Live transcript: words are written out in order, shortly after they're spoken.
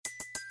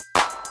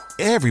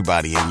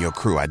Everybody in your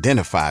crew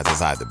identifies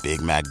as either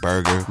Big Mac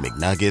Burger,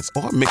 McNuggets,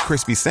 or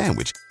McCrispy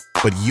Sandwich.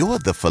 But you're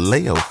the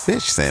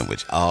Filet-O-Fish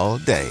Sandwich all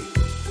day.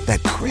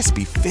 That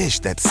crispy fish,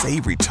 that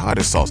savory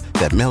tartar sauce,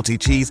 that melty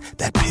cheese,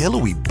 that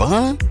pillowy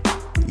bun.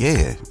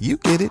 Yeah, you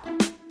get it.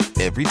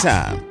 Every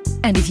time.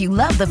 And if you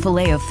love the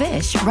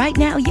Filet-O-Fish, right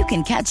now you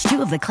can catch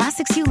two of the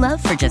classics you love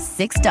for just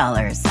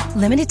 $6.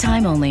 Limited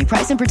time only.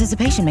 Price and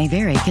participation may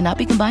vary. Cannot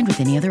be combined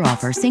with any other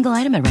offer. Single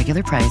item at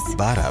regular price.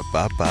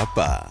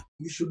 Ba-da-ba-ba-ba.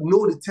 You should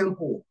know the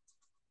tempo,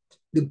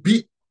 the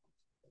beat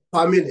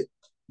per minute,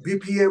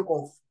 BPM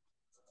of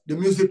the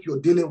music you're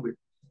dealing with.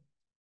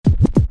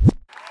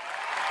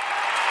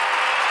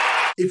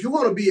 If you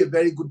want to be a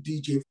very good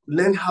DJ,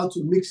 learn how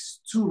to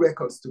mix two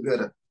records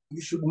together.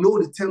 You should know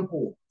the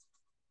tempo,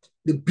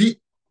 the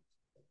beat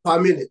per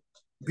minute,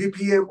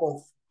 BPM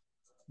of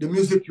the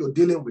music you're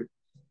dealing with.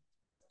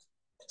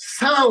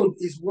 Sound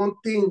is one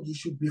thing you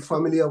should be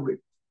familiar with.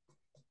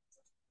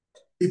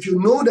 If you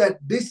know that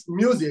this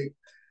music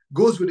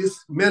goes with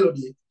this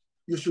melody,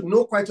 you should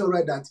know quite all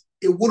right that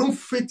it wouldn't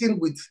fit in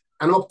with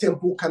an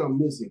up-tempo kind of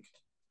music.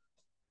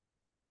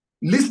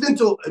 Listening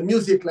to a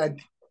music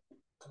like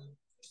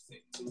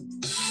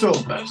so,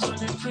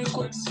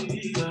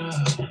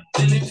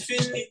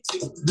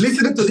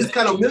 listening to this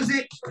kind of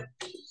music,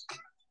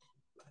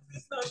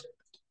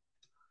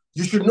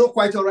 you should know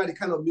quite all right the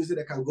kind of music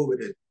that can go with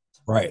it.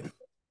 Right.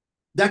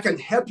 That can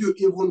help you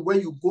even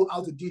when you go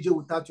out to DJ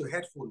without your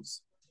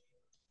headphones.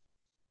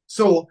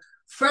 So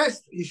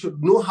first, you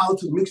should know how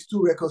to mix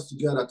two records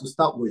together to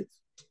start with.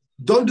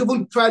 Don't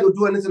even try to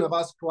do anything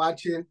about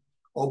scratching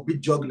or beat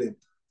juggling.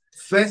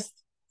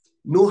 First,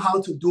 know how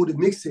to do the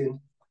mixing.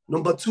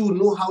 Number two,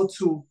 know how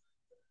to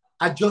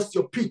adjust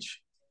your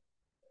pitch.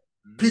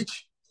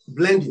 Pitch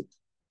blending.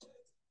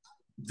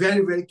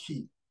 Very, very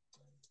key.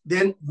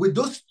 Then with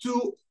those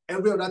two,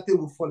 every other thing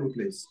will fall in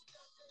place.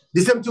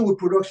 The same thing with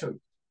production.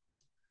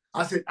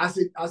 As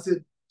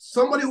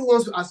somebody who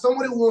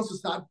wants to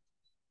start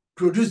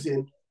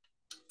producing,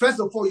 first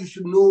of all, you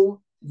should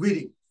know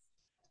reading.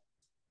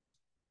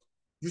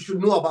 You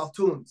should know about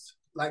tones.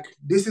 Like,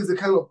 this is the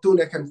kind of tone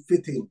that can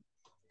fit in.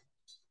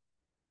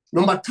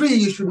 Number three,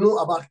 you should know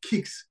about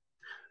kicks.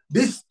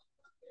 This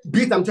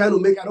beat I'm trying to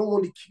make, I don't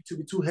want the kick to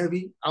be too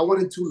heavy. I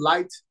want it too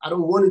light. I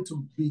don't want it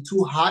to be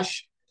too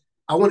harsh.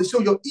 I want it so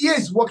your ear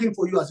is working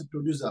for you as a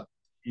producer.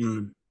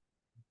 Mm.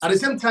 At the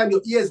same time,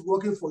 your ear is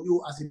working for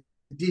you as a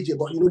DJ.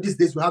 But these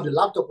days we have the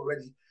laptop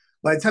already.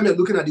 By the time you're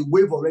looking at the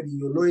wave already,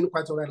 you're knowing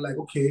quite all right, like,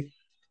 okay,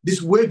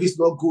 this wave is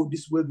not good,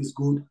 this wave is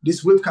good.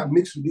 This wave can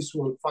mix with this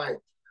one, fine.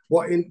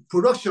 But in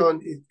production,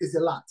 it's a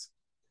lot.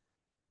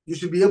 You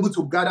should be able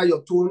to gather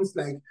your tones,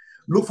 like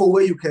look for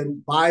where you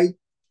can buy,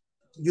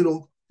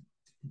 good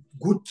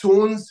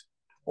tones,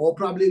 or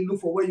probably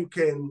look for where you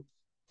can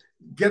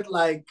get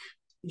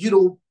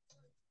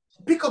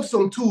pick up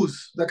some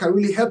tools that can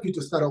really help you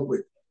to start up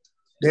with.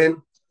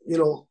 Then,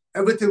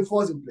 everything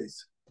falls in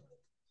place.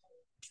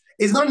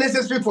 It's not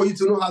necessary for you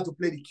to know how to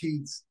play the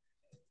keys.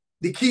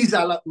 The keys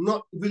are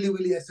not really,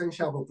 really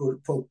essential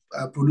for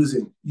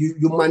producing.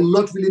 You might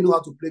not really know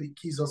how to play the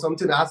keys or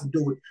something that has to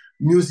do with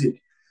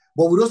music.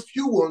 But with those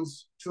few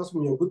ones, trust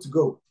me, you're good to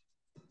go.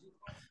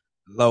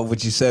 Love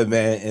what you said,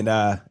 man.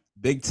 And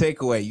big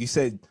takeaway. You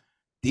said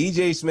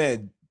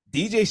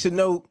DJs should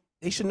know.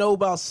 They should know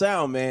about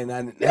sound, man.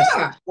 And that's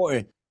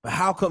important. But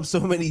how come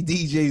so many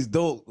DJs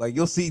don't? Like,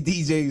 you'll see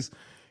DJs,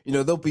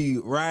 they'll be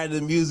riding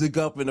the music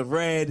up in the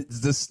red, it's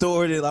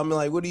distorted. I'm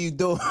like, what are you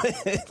doing?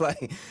 It's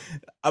like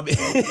so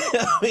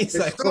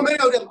many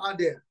of them out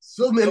there.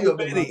 So many of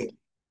them out there.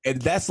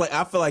 And that's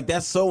I feel like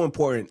that's so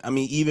important. I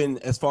mean, even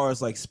as far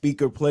as like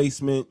speaker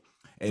placement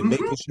and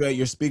making sure that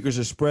your speakers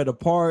are spread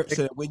apart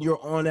so that when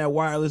you're on that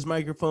wireless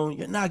microphone,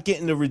 you're not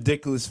getting the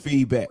ridiculous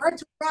feedback.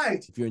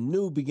 Right. If you're a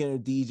new beginner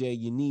DJ,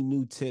 you need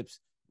new tips.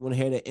 You want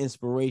to hear that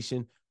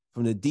inspiration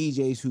from the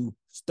DJs who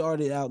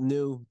started out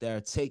new, that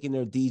are taking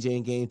their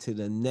DJing game to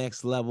the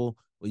next level.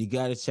 Well, you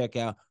got to check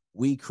out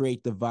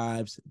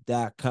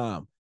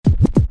WeCreateTheVibes.com.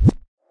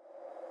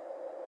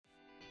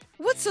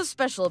 What's so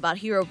special about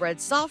Hero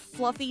Bread's soft,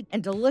 fluffy,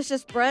 and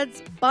delicious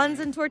breads, buns,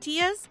 and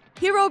tortillas?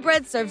 Hero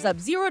Bread serves up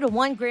 0 to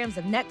 1 grams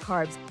of net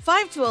carbs,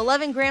 5 to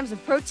 11 grams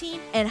of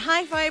protein, and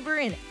high fiber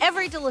in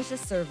every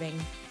delicious serving.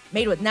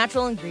 Made with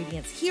natural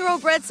ingredients, Hero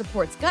Bread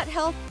supports gut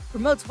health,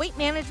 promotes weight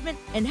management,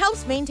 and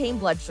helps maintain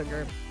blood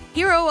sugar.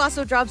 Hero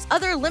also drops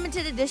other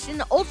limited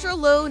edition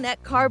ultra-low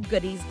net carb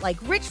goodies like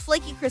rich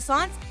flaky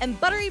croissants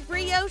and buttery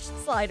brioche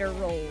slider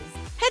rolls.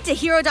 Head to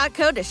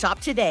hero.co to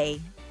shop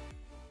today.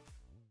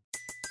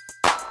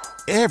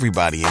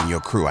 Everybody in your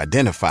crew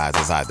identifies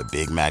as either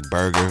Big Mac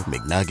Burger,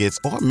 McNuggets,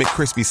 or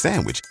McCrispy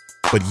Sandwich.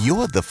 But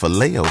you're the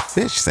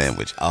Filet-O-Fish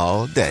Sandwich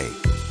all day.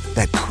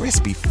 That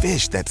crispy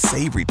fish, that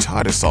savory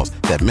tartar sauce,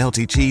 that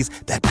melty cheese,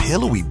 that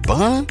pillowy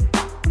bun.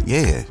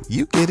 Yeah,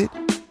 you get it.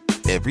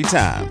 Every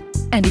time.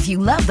 And if you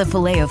love the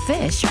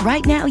Filet-O-Fish,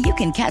 right now you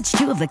can catch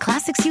two of the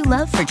classics you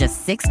love for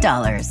just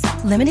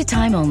 $6. Limited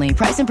time only.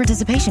 Price and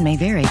participation may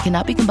vary.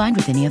 Cannot be combined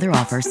with any other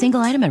offer. Single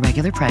item at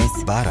regular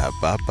price.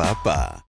 Ba-da-ba-ba-ba.